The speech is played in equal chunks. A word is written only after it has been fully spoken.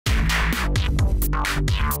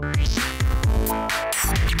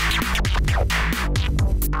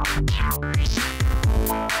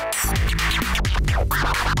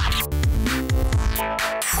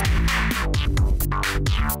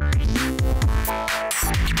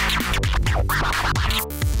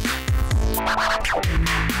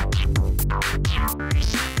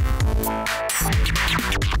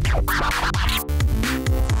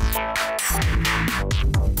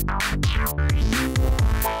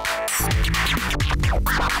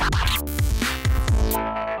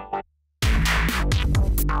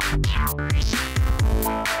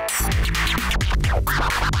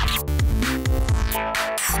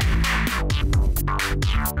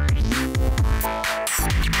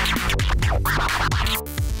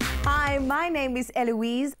Hi, my name is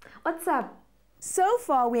Eloise. What's up? So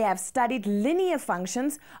far we have studied linear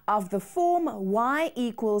functions of the form y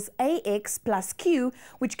equals ax plus q,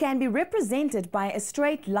 which can be represented by a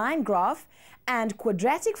straight line graph, and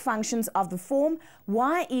quadratic functions of the form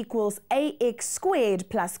y equals ax squared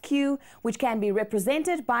plus q, which can be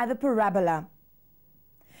represented by the parabola.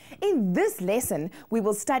 In this lesson, we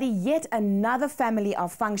will study yet another family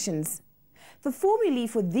of functions. The formulae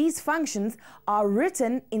for these functions are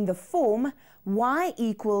written in the form y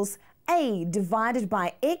equals a divided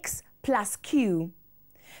by x plus q.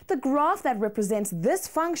 The graph that represents this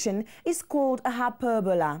function is called a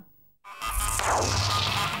hyperbola.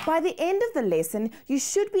 By the end of the lesson, you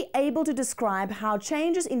should be able to describe how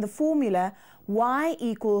changes in the formula y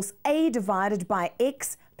equals a divided by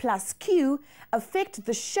x plus q affect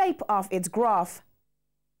the shape of its graph.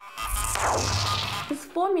 This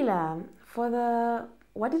formula for the,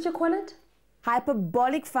 what did you call it?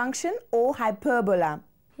 Hyperbolic function or hyperbola.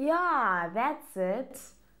 Yeah, that's it.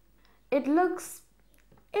 It looks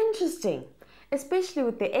interesting, especially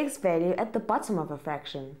with the x value at the bottom of a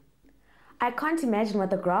fraction. I can't imagine what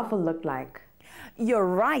the graph will look like. You're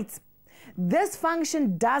right. This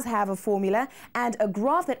function does have a formula and a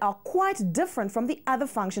graph that are quite different from the other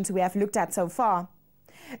functions we have looked at so far.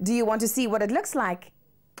 Do you want to see what it looks like?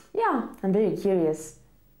 Yeah, I'm very curious.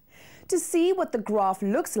 To see what the graph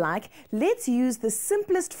looks like, let's use the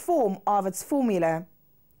simplest form of its formula.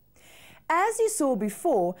 As you saw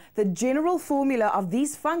before, the general formula of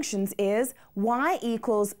these functions is y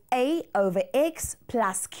equals a over x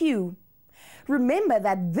plus q. Remember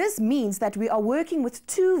that this means that we are working with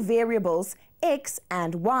two variables, x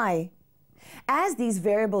and y. As these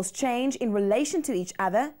variables change in relation to each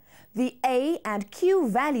other, the a and q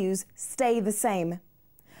values stay the same.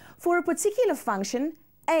 For a particular function,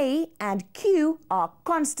 a and q are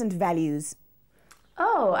constant values.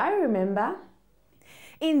 Oh, I remember.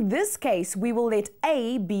 In this case, we will let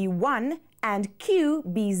a be 1 and q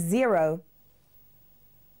be 0.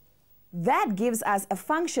 That gives us a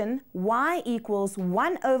function y equals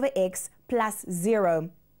 1 over x plus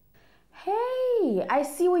 0. Hey, I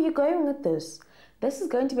see where you're going with this. This is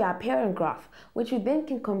going to be our parent graph, which we then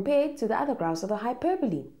can compare to the other graphs of the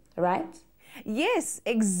hyperbole, right? Yes,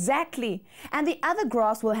 exactly. And the other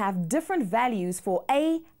graphs will have different values for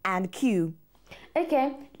a and q.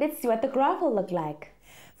 Okay, let's see what the graph will look like.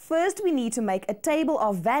 First, we need to make a table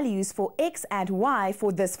of values for x and y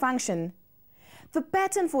for this function. The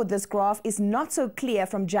pattern for this graph is not so clear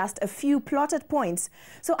from just a few plotted points,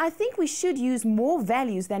 so I think we should use more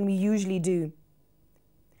values than we usually do.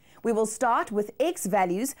 We will start with x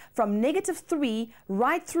values from -3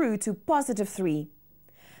 right through to +3.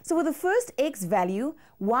 So for the first x value,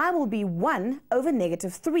 y will be 1 over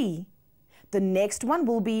 -3. The next one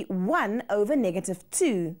will be 1 over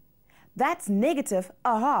 -2. That's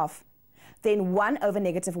 -1/2. Then 1 over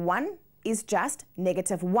 -1 is just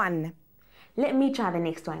 -1. Let me try the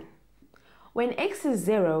next one. When x is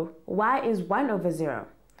 0, y is 1 over 0.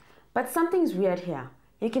 But something's weird here.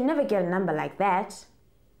 You can never get a number like that.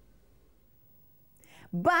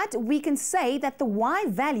 But we can say that the y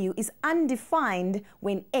value is undefined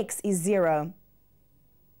when x is 0.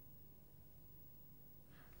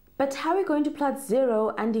 But how are we going to plot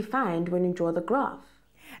 0 undefined when we draw the graph?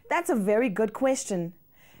 That's a very good question.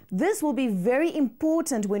 This will be very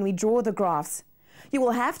important when we draw the graphs. You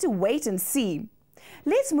will have to wait and see.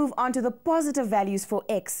 Let's move on to the positive values for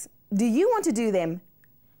x. Do you want to do them?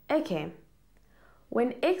 Okay.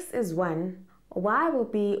 When x is 1, y will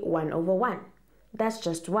be 1 over 1. That's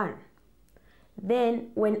just 1.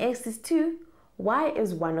 Then when x is 2, y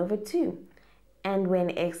is 1 over 2. And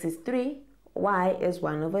when x is 3, y is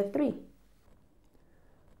 1 over 3.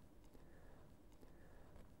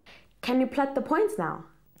 Can you plot the points now?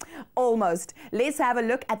 Almost. Let's have a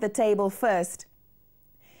look at the table first.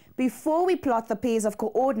 Before we plot the pairs of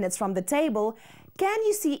coordinates from the table, can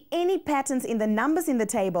you see any patterns in the numbers in the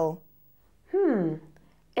table?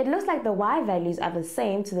 It looks like the y values are the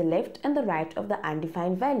same to the left and the right of the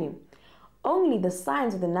undefined value. Only the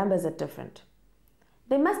signs of the numbers are different.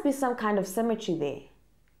 There must be some kind of symmetry there.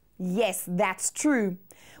 Yes, that's true.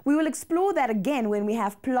 We will explore that again when we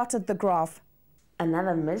have plotted the graph.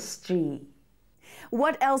 Another mystery.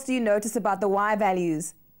 What else do you notice about the y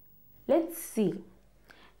values? Let's see.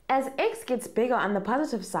 As x gets bigger on the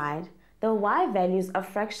positive side, the y values are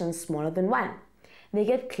fractions smaller than 1. They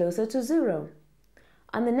get closer to 0.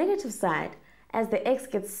 On the negative side, as the x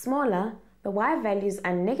gets smaller, the y values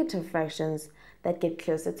are negative fractions that get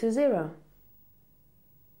closer to 0.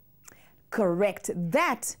 Correct.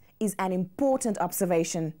 That is an important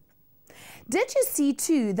observation. Did you see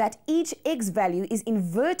too that each x value is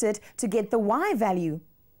inverted to get the y value?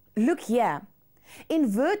 Look here.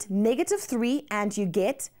 Invert -3 and you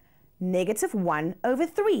get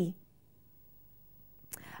 -1/3.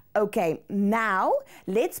 Okay, now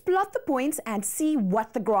let's plot the points and see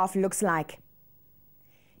what the graph looks like.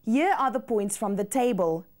 Here are the points from the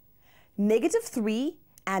table. -3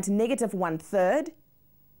 and -1/3,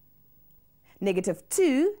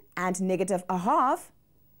 -2 and -1/2,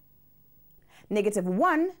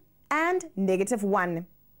 -1 and -1.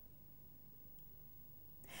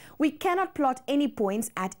 We cannot plot any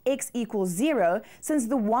points at x equals 0 since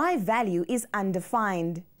the y value is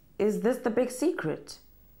undefined. Is this the big secret?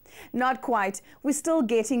 Not quite. We're still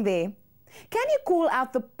getting there. Can you call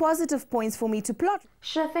out the positive points for me to plot?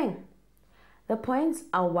 Sure thing. The points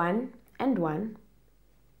are 1 and 1,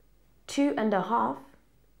 2 and 1/2,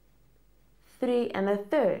 3 and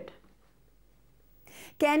 1/3.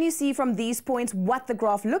 Can you see from these points what the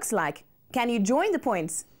graph looks like? Can you join the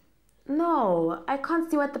points? No, I can't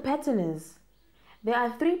see what the pattern is. There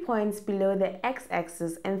are 3 points below the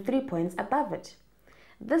x-axis and 3 points above it.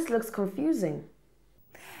 This looks confusing.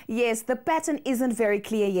 Yes, the pattern isn't very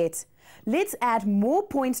clear yet. Let's add more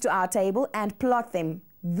points to our table and plot them.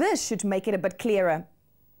 This should make it a bit clearer.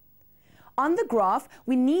 On the graph,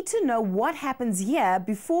 we need to know what happens here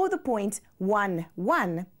before the point 1,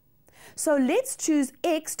 1. So let's choose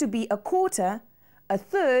x to be 1/4,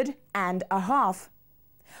 1/3 and 1/2.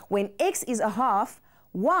 When x is 1/2,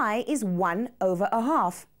 y is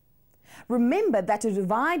 1/1/2. Remember that to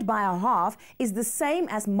divide by 1/2 is the same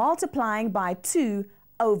as multiplying by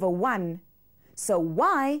 2/1. So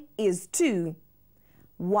y is 2.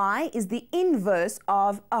 Y is the inverse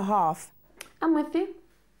of 1/2. I'm with you.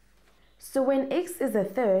 So when x is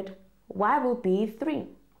 1/3, y will be 3.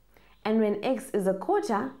 And when x is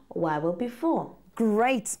 1/4, y will be 4.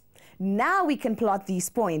 Great! Now we can plot these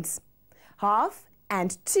points. 1/2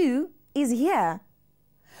 and 2 is here.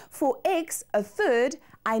 For x, 1/3,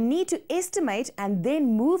 I need to estimate and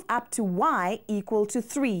then move up to y equal to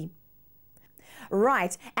 3.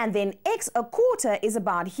 Right, and then x 1/4 is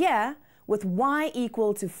about here with y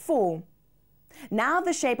equal to 4. Now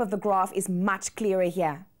the shape of the graph is much clearer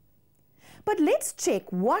here. But let's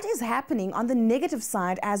check what is happening on the negative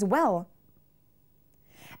side as well.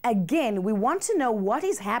 Again, we want to know what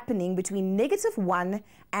is happening between -1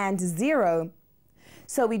 and 0.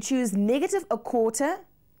 So we choose -1/4,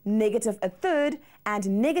 -1/3, and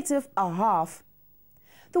 -1/2.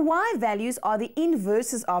 The y values are the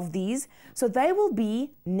inverses of these, so they will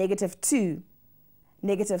be -2,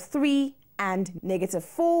 -3, and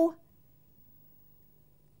 -4.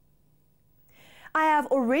 I have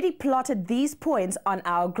already plotted these points on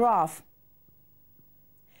our graph.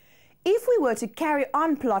 If we were to carry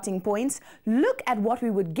on plotting points, look at what we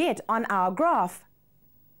would get on our graph.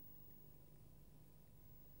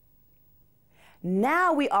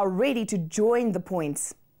 Now we are ready to join the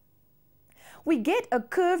points. We get a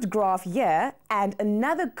curved graph here and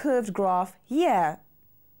another curved graph here.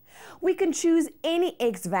 We can choose any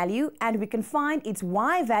x value and we can find its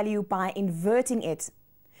y value by inverting it.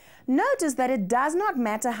 Notice that it does not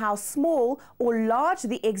matter how small or large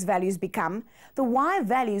the x values become, the y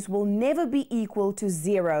values will never be equal to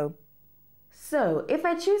 0. So, if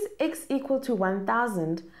I choose x equal to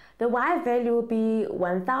 1000, the y value will be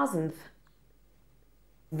 1000th.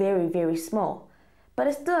 Very, very small, but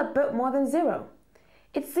it's still a bit more than 0.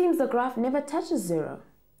 It seems the graph never touches 0.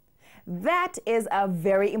 That is a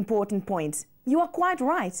very important point. You are quite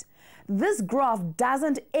right. This graph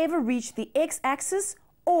doesn't ever reach the x-axis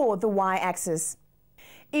or the y-axis.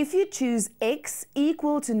 If you choose x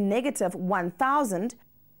equal to -1000,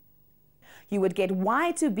 you would get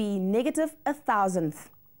y to be -1000th.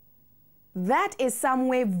 That is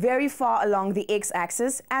somewhere very far along the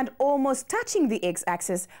x-axis and almost touching the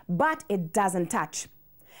x-axis, but it doesn't touch.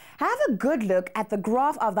 Have a good look at the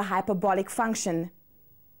graph of the hyperbolic function.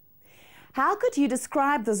 How could you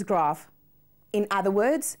describe this graph? In other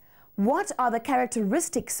words, What are the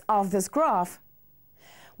characteristics of this graph?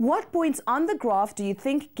 What points on the graph do you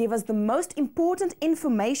think give us the most important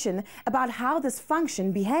information about how this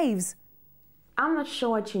function behaves? I'm not sure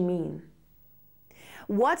what you mean.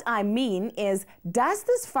 What I mean is, does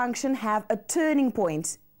this function have a turning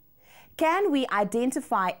point? Can we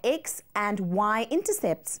identify x and y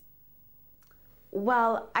intercepts?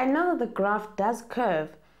 Well, I know that the graph does curve,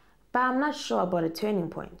 but I'm not sure about a turning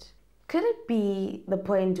point. Could it be the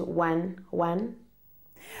point 1, 1?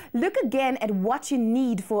 Look again at what you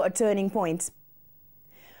need for a turning point.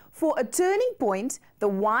 For a turning point, the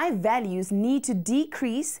y values need to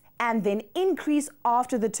decrease and then increase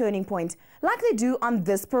after the turning point, like they do on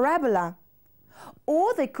this parabola.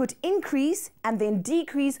 Or they could increase and then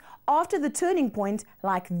decrease after the turning point,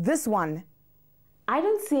 like this one. I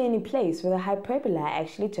don't see any place where the hyperbola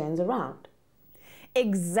actually turns around.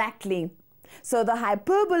 Exactly. So the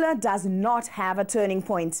hyperbola does not have a turning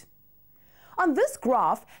point. On this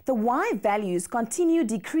graph, the y values continue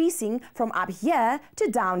decreasing from up here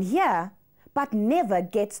to down here, but never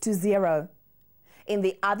gets to 0. In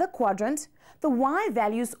the other quadrant, the y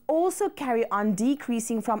values also carry on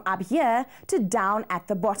decreasing from up here to down at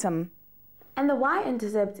the bottom. And the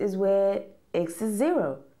y-intercept is where x is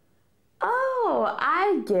 0. Oh,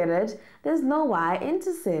 I get it. There's no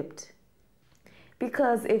y-intercept.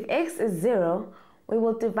 Because if x is 0, we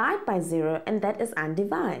will divide by 0, and that is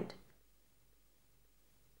undivided.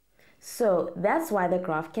 So that's why the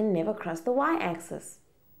graph can never cross the y-axis.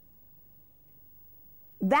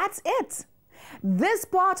 That's it. This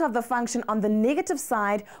part of the function on the negative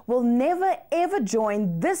side will never ever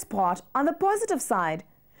join this part on the positive side.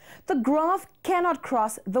 The graph cannot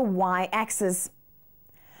cross the y-axis.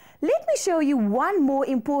 Let me show you one more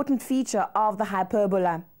important feature of the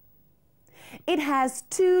hyperbola. It has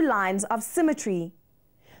two lines of symmetry.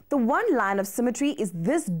 The one line of symmetry is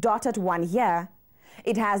this dotted one here.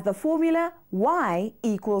 It has the formula y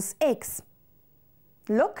equals x.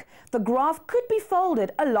 Look, the graph could be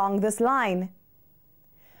folded along this line.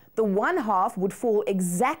 The one half would fall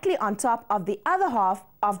exactly on top of the other half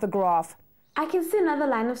of the graph. I can see another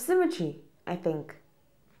line of symmetry, I think.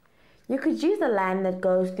 You could use the line that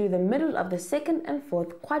goes through the middle of the second and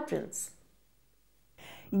fourth quadrants.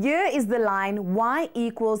 Here is the line y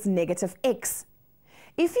equals negative x.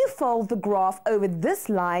 If you fold the graph over this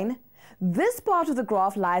line, this part of the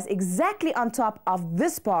graph lies exactly on top of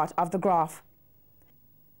this part of the graph.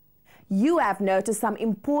 You have noticed some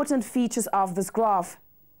important features of this graph.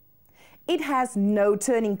 It has no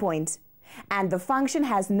turning point, and the function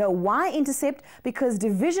has no y-intercept because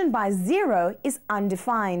division by 0 is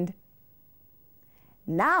undefined.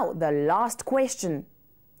 Now the last question.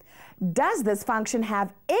 Does this function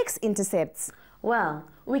have x-intercepts? Well,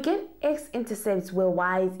 we get x-intercepts where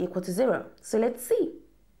y is equal to 0. So let's see.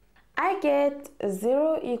 I get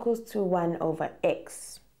 0 equals to 1 over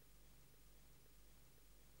x.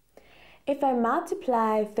 If I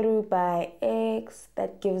multiply through by x,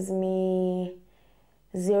 that gives me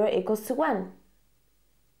 0 equals to 1.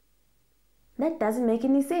 That doesn't make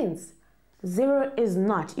any sense. 0 is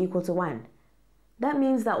not equal to 1. That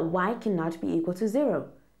means that y cannot be equal to 0.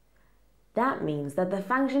 That means that the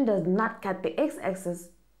function does not cut the x-axis.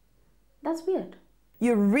 That's weird.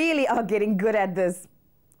 You really are getting good at this.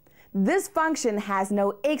 This function has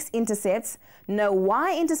no x-intercepts, no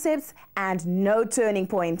y-intercepts, and no turning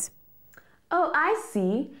point. Oh, I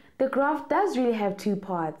see. The graph does really have two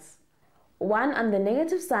parts. One on the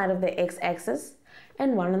negative side of the x-axis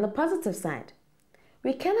and one on the positive side.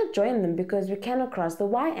 We cannot join them because we cannot cross the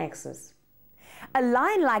y-axis. A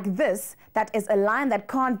line like this, that is a line that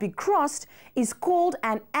can't be crossed, is called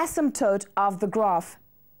an asymptote of the graph.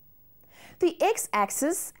 The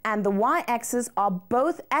x-axis and the y-axis are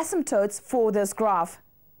both asymptotes for this graph.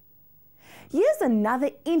 Here's another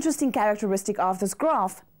interesting characteristic of this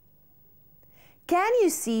graph. Can you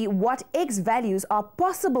see what x values are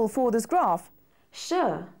possible for this graph?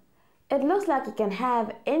 Sure. It looks like it can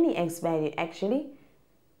have any x value actually,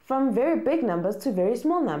 from very big numbers to very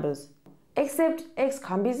small numbers. Except x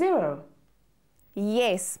can't be 0.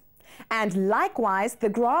 Yes, and likewise the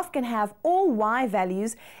graph can have all y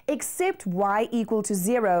values except y equal to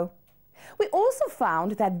 0. We also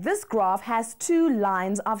found that this graph has two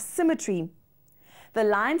lines of symmetry. The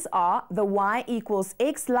lines are the y equals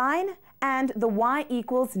x line and the y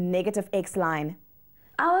equals negative x line.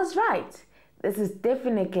 I was right. This is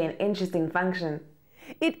definitely an interesting function.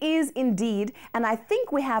 It is indeed, and I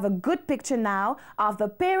think we have a good picture now of the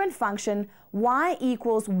parent function y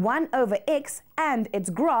equals 1 over x and its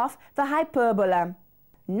graph, the hyperbola.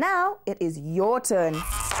 Now it is your turn.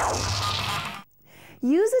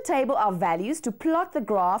 Use a table of values to plot the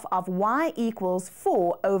graph of y equals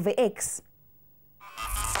 4 over x.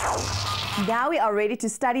 Now we are ready to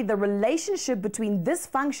study the relationship between this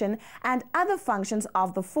function and other functions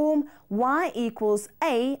of the form y equals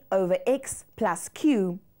a over x plus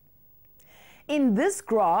q. In this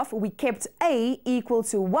graph, we kept a equal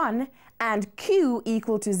to 1 and q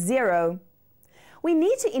equal to 0. We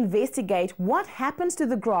need to investigate what happens to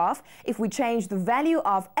the graph if we change the value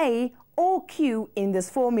of a or q in this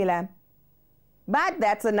formula. But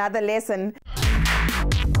that's another lesson.